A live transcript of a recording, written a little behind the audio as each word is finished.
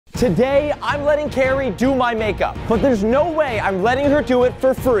Today, I'm letting Carrie do my makeup, but there's no way I'm letting her do it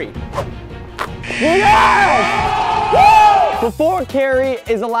for free. Yes! Woo! Before Carrie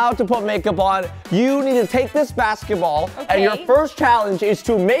is allowed to put makeup on, you need to take this basketball, and your first challenge is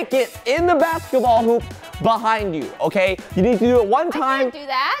to make it in the basketball hoop behind you, okay? You need to do it one time. I can't do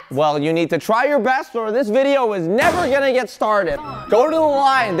that. Well, you need to try your best or this video is never gonna get started. Go to the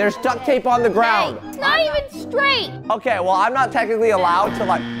line, there's duct tape on the ground. Hey, it's not even straight. Okay, well, I'm not technically allowed to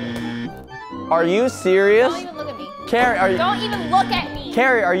like... Are you serious? Don't even look at me. Carrie, are you... Don't even look at me.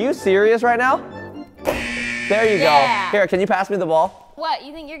 Carrie, are you serious right now? There you go. Here, can you pass me the ball? What,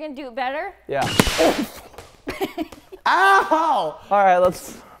 you think you're gonna do it better? Yeah. Ow! All right,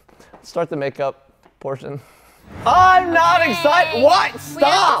 let's start the makeup portion. I'm not excited. What? Stop! We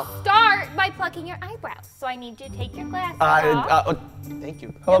have to start by plucking your eyebrows. So I need you to take your glasses off. Thank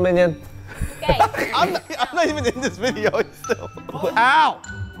you. Hello, Minion. Okay. I'm not even in this video. It's still. Ow!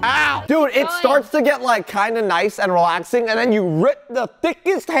 Ow! Dude, it starts to get like kind of nice and relaxing, and then you rip the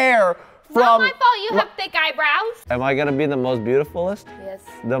thickest hair from... Not my fault you have thick eyebrows. Am I gonna be the most beautifulest? Yes.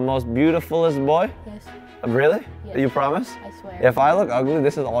 The most beautifulest boy? Yes. Really? Yes. You promise? I swear. If I look ugly,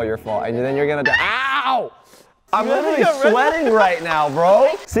 this is all your fault, and then you're gonna die. Ow! I'm literally sweating right now, bro.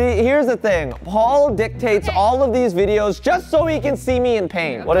 See, here's the thing. Paul dictates all of these videos just so he can see me in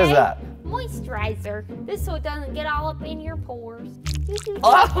pain. What is that? Moisturizer. This so it doesn't get all up in your pores.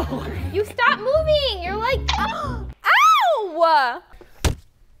 Oh. You stop moving. You're like, ow!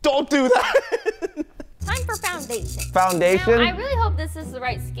 Don't do that. Time for foundation. Foundation? Now, I really hope this is the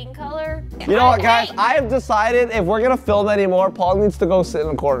right skin color. You know what, guys? I have decided if we're gonna film anymore, Paul needs to go sit in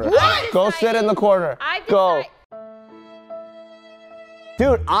the corner. What? Go sit in the corner. I've Go.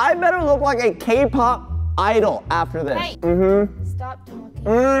 Dude, I better look like a K-pop idol after this. Hey, stop talking.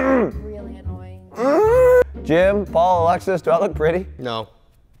 Really annoying. Jim, Paul, Alexis, do I look pretty? No.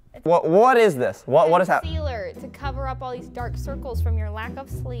 What is this? What is happening? Concealer to cover up all these dark circles from your lack of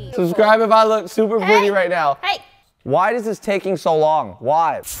sleep. Subscribe if I look super pretty right now. Hey. Why is this taking so long?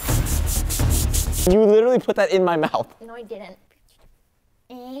 Why? You literally put that in my mouth. No, I didn't.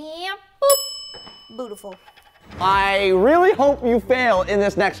 And boop. Beautiful. I really hope you fail in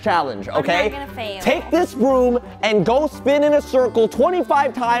this next challenge, okay? I'm not gonna fail. Take this broom and go spin in a circle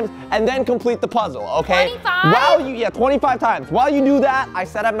 25 times and then complete the puzzle, okay? 25? Yeah, 25 times. While you do that, I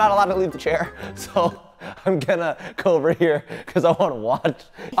said I'm not allowed to leave the chair, so I'm gonna go over here because I want to watch.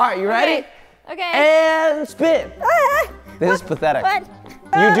 All right, you ready? Okay. And spin. This is pathetic. What?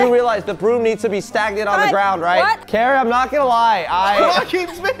 You do realize the broom needs to be stagnant on the ground, right? What? Carrie, I'm not gonna lie. I keep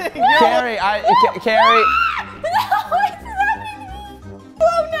spinning. Carrie, Carrie. No, it's happening to me.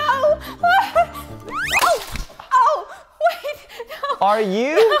 Oh no. Oh, wait. No. Are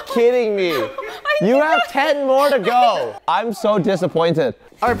you kidding me? You have 10 more to go. I'm so disappointed.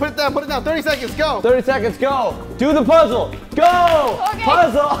 All right, put it down, 30 seconds, go. 30 seconds, go. Do the puzzle. Go. Okay.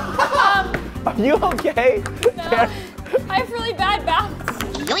 Puzzle. Are you okay? No. I have really bad balance.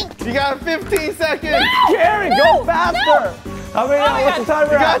 You got 15 seconds. No. Carrie, go faster. How many? What's the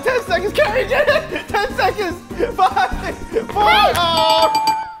timer? You got 10 seconds. Carrie did it. 10 seconds. 5, 4. Oh.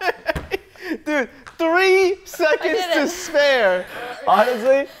 Dude, 3 seconds to spare.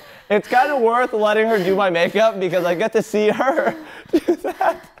 Honestly, it's kind of worth letting her do my makeup because I get to see her do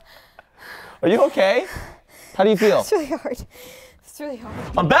that. Are you okay? How do you feel? It's really hard. It's really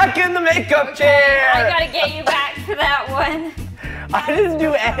hard. I'm back in the makeup chair. I gotta get you back for that one. I didn't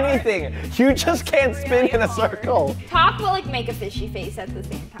do anything. You just can't spin in a circle. Talk but like make a fishy face at the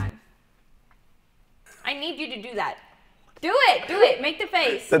same time. I need you to do that. Do it, make the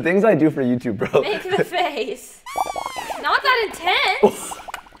face. The things I do for YouTube, bro. Make the face. Not that intense.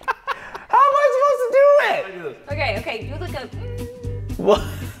 How am I supposed to do it? Okay, do like a... What?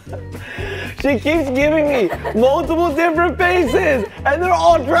 She keeps giving me multiple different faces, and they're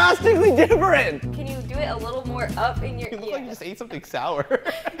all drastically different. Can you do it a little more up in your You look ear? like you just ate something sour.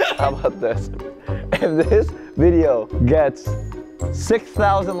 How about this? If this video gets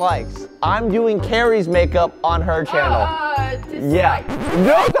 6,000 likes, I'm doing Carrie's makeup on her channel. Yeah.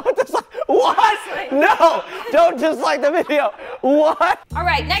 No, don't dislike. What? No, don't dislike the video. What? All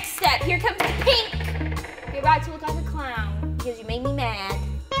right, next step. Here comes pink. You're about to look like a clown because you made me mad.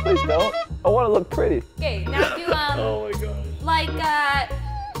 Please don't. I want to look pretty. Okay, now do Oh my god.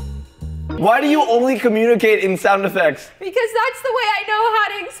 like Why do you only communicate in sound effects? because that's the way I know how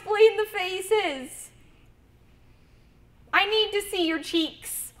to explain the faces. I need to see your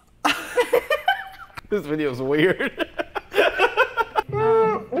cheeks. This video's weird.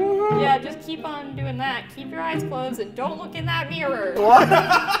 Yeah, just keep on doing that. Keep your eyes closed and don't look in that mirror. What?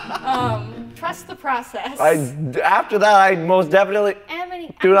 Trust the process. After that, I most definitely. Emily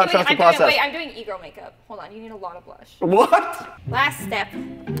getting. Do not trust the process. Wait, I'm doing e-girl makeup. Hold on, you need a lot of blush. What? Last step.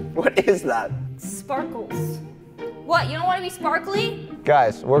 What is that? Sparkles. What, you don't want to be sparkly?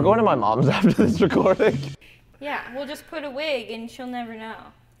 Guys, we're going to my mom's after this recording. Yeah, we'll just put a wig and she'll never know.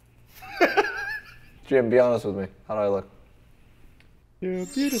 Jim, be honest with me. How do I look? You're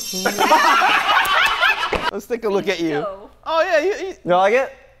beautiful. Let's take a look at you. Oh yeah, you like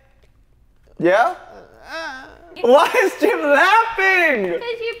it? Yeah? Why is Jim laughing?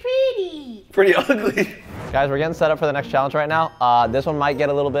 Because you're pretty. Pretty ugly. Guys, we're getting set up for the next challenge right now. This one might get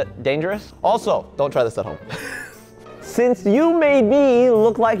a little bit dangerous. Also, don't try this at home. Since you made me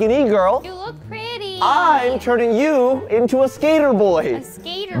look like an e-girl, You look pretty. I'm turning you into a skater boy. A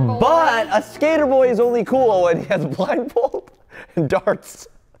skater boy. But a skater boy is only cool when he has a blindfold and darts.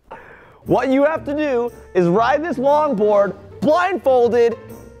 What you have to do is ride this longboard blindfolded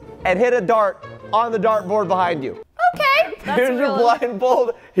and hit a dart on the dartboard behind you. Okay. That's Here's your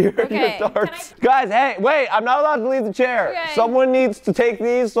blindfold, here are Okay, your darts. Guys, hey, wait, I'm not allowed to leave the chair. Okay. Someone needs to take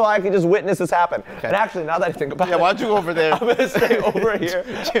these so I can just witness this happen. Okay. And actually, now that I think about it, why don't you go over there? I'm gonna stay over here.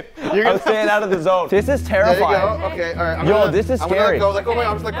 You're I'm staying out of the zone. This is terrifying. There you go. Okay, all right. Yo, this is scary. Let go of me.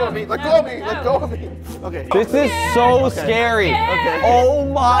 I'm just let go of me. Let go of me. Let go of me. Okay. This is so scary. Okay. Oh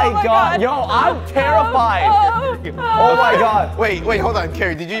my my God. God. Yo, I'm terrified. Oh, Oh my God. Wait, hold on,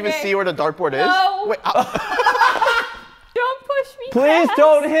 Carrie. Did you even see where the dartboard is? No. Wait. Don't push me. Please fast.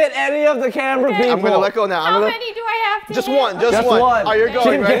 don't hit any of the camera people. I'm gonna let go now. How many do I have to Just hit? one. Just Just one. one. Oh, you're going.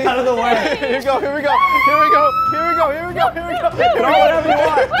 Jim, Ready? get out of the way. Here we go. Here we go. Here we go. Here we go. Here we go. Here we go. Throw whatever you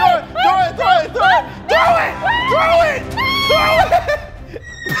want. Throw it. Throw it. Throw it. Throw it. Throw it. Throw it. Throw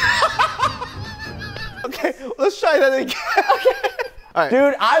it. Okay, let's try that again. Okay. All right.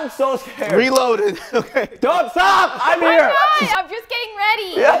 Dude, I'm so scared. Reloaded. Okay. Don't stop. I'm here. I'm just getting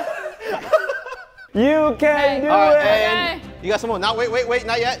ready. Yeah. You can do All right, it. and you got some more. Now, wait,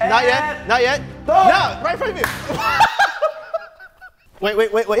 not yet. Not yet. Not yet. Throw No, it. right in front of you.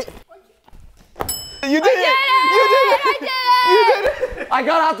 wait. You did it. You did it. I did it. You did it. I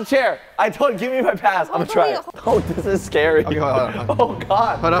got out the chair. I told, give me my pass. I'm gonna try it. Oh, this is scary. Okay, hold on. Oh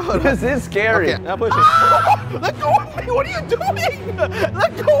God. Hold on. This is scary. Okay, now push it. Let go of me. What are you doing?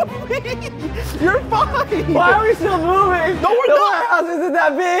 Let go of me. You're fine. Why are we still moving? No, we're the not. warehouse isn't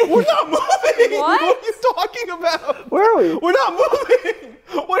that big. We're not moving. What? What are you talking about? Where are we? We're not moving.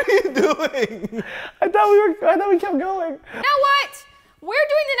 What are you doing? I thought we kept going. Now what? We're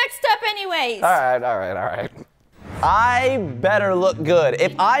doing the next step anyways. All right. I better look good.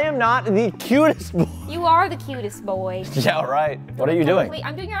 If I am not the cutest boy. You are the cutest boy. Yeah, right. What are you doing?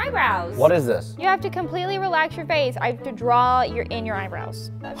 I'm doing your eyebrows. What is this? You have to completely relax your face. I have to draw in your eyebrows.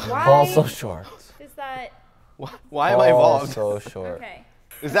 Why Fall so short. is that? Why am I involved? So short. Okay.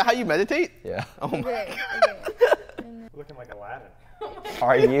 Is that how you meditate? Yeah. Oh my. Okay. Looking like Aladdin.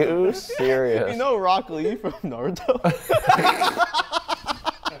 Are you serious? You know Rock Lee from Naruto?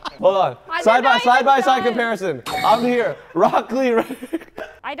 Hold on. I Side did not even by side know. comparison. I'm here. Rock Lee.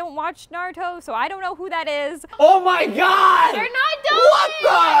 I don't watch Naruto, so I don't know who that is. Oh my God! They're not done What yet. the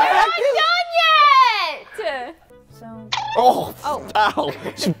They're heck not done yet. So, Oh! Oh.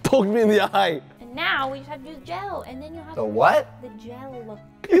 Ow! She poked me in the eye. and now we just have to do gel, and then you'll have The what? the gel.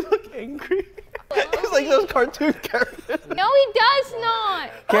 You look angry. It's like those cartoon characters. No, he does not.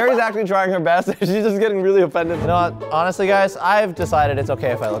 Carrie's actually trying her best. She's just getting really offended. You know what? Honestly, guys, I've decided it's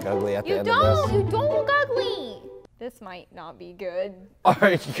okay if I look ugly at the You end of this. don't look ugly. This might not be good.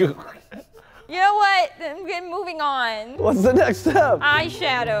 Are you? You know what? Moving on. What's the next step?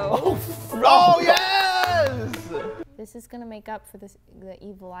 Eyeshadow. Oh yes! This is gonna make up for the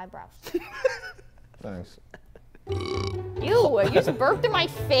evil eyebrows. Thanks. Ew, you just burped in my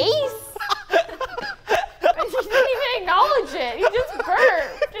face? You didn't even acknowledge it. You just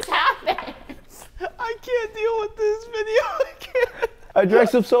burped. It just happened. I can't deal with this video. I can't. I drank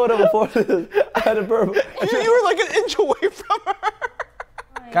some soda before this. I had a burp. You were like an inch away from her.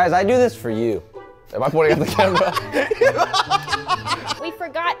 Guys, I do this for you. Am I pointing at the camera? We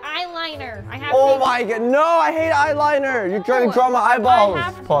forgot eyeliner. I have Oh to. my God! No, I hate eyeliner. You're trying to draw my eyeballs. I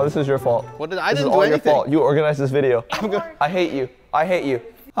have to. Paul, this is your fault. What did I This is didn't all do your anything. fault. You organized this video. I hate you. I hate you.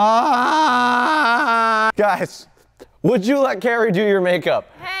 Guys, would you let Carrie do your makeup?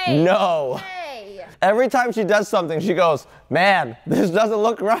 Hey. No. Hey. Every time she does something, she goes, man, this doesn't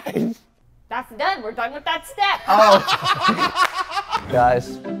look right. That's done. We're done with that step.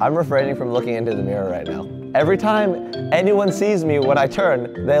 Guys, I'm refraining from looking into the mirror right now. Every time anyone sees me when I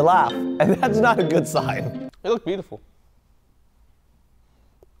turn, they laugh, and that's not a good sign. You look beautiful.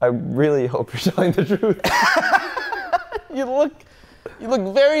 I really hope you're telling the truth. You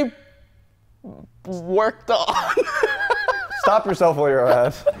look very worked on. Stop yourself while you're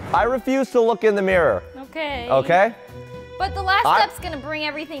ahead. I refuse to look in the mirror. Okay. Okay? But the last step's gonna bring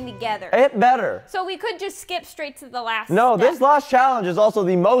everything together. It better. So we could just skip straight to the last No, step. this last challenge is also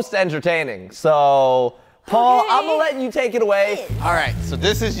the most entertaining. So, Paul, Okay. I'm gonna let you take it away. All right, so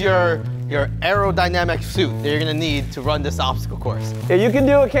this is your aerodynamic suit that you're gonna need to run this obstacle course. Yeah, you can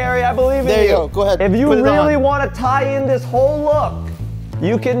do it, Carrie. I believe in you. There you go. Go ahead. If you Put it really on. want to tie in this whole look,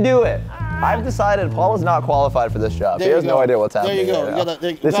 you can do it. I've decided Paul is not qualified for this job. There He you has no go. idea what's happening. There you go. right You now.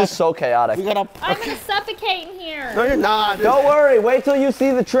 gotta- This is so chaotic. We gotta. I'm gonna suffocate in here. No, you're not. Don't worry. Wait till you see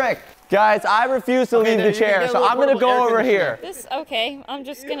the trick. Guys, I refuse to leave there, the you can chair, get a so little I'm gonna portable go air over conditioner. here. Okay, I'm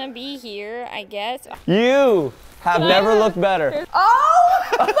just gonna be here, I guess. You have Can I never have- looked better. Oh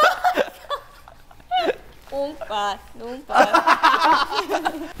my God. Oompa,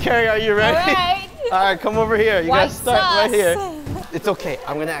 oompa. Carrie, are you ready? All right. All right, come over here. You White gotta start right sauce. here. It's okay.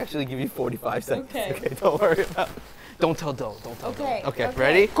 I'm gonna actually give you 45 seconds. Okay. Don't worry about it. Don't tell Doe. Don't tell Doe. Okay, Okay. okay.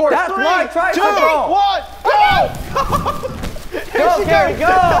 Ready? Course. That's 3, my 2, tricycle. 1, go! Go, Carrie,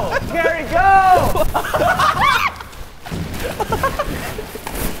 go! Carrie, go!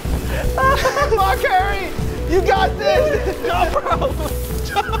 Come on, Carrie! You got this! Jump, bro!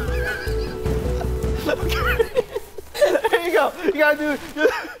 There you go. You gotta do.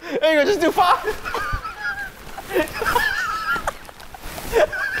 There you go. Just do 5.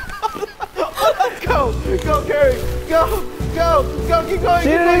 Let's go. Go, Carrie. Go. Go. Go. Keep going. She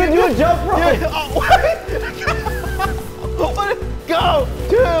keep didn't going, even keep do going. a jump rope. Yeah. Oh, what? Go.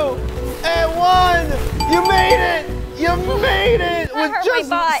 2 and 1. You made it. You made it That with hurt my just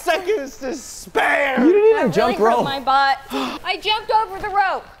butt. seconds to spare. You didn't even That jump really hurt rope. my butt. I jumped over the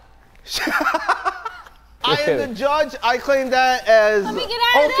rope. I am the judge. I claim that as Let me get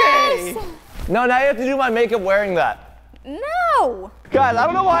out okay. of this. No, now you have to do my makeup wearing that. No. Guys, I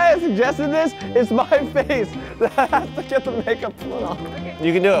don't know why I suggested this. It's my face that has to get the makeup put on.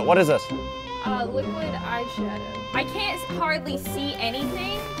 You can do it. What is this? Liquid eyeshadow. I can't hardly see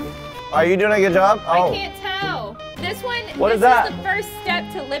anything. Are you doing a good job? I can't tell. This one, What this is that? is the first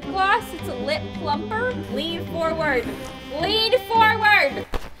step to lip gloss. It's a lip plumper. Lean forward. Lean forward.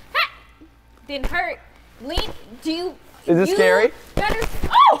 Ha! Didn't hurt. Lean, Is this scary? Better,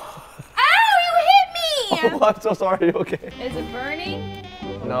 oh! Ow, you hit me! Oh, I'm so sorry. You okay? Is it burning?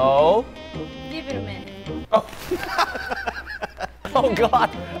 No. Give it a minute. Oh God,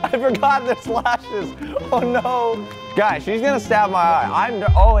 I forgot there's lashes. Oh no. Guys, she's gonna stab my eye.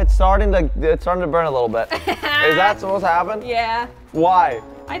 Oh, it's starting to burn a little bit. Is that supposed to happen? Yeah. Why?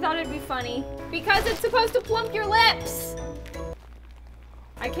 I thought it'd be funny. Because it's supposed to plump your lips.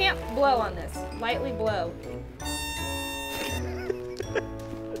 I can't blow on this. Lightly blow.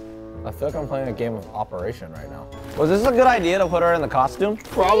 I feel like I'm playing a game of Operation right now. Was this a good idea to put her in the costume?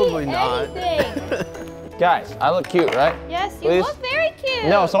 Probably Say not. anything. Guys, I look cute, right? Yes, you Please? look very cute.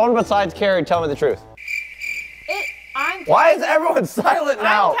 No, someone besides Carrie, tell me the truth. Why is everyone silent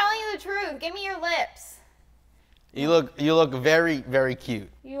now? I'm telling you the truth. Give me your lips. You look very, very cute.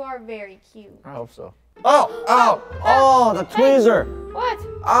 You are very cute. I hope so. Oh, the tweezer. What?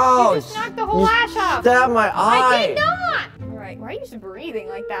 Oh, You just knocked the whole lash off. Stab my eye. I did not. All right, why are you just breathing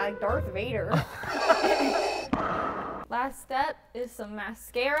like that, like Darth Vader? Last step is some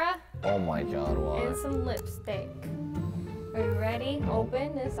mascara Oh my God, why? and some lipstick. Are you ready?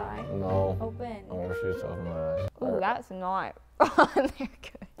 Open this eye. No. Open. I want to shoot off my eye. Ooh, that's not on there.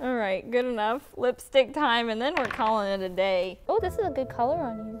 Good. All right, good enough. Lipstick time, and then we're calling it a day. Oh, this is a good color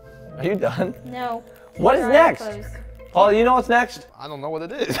on you. Are you done? No. What is Your eyes next? closed. Paul, you know what's next? I don't know what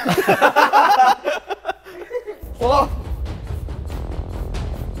it is. Whoa.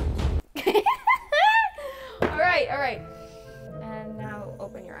 All right. And now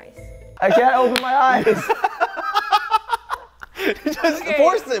open your eyes. I can't open my eyes. Just Okay.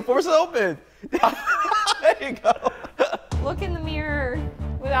 force it open. There you go. Look in the mirror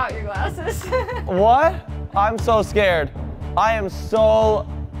without your glasses. What? I'm so scared. I am so...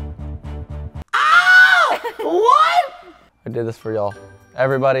 Ow! What? I did this for y'all.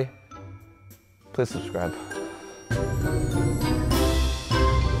 Everybody, please subscribe.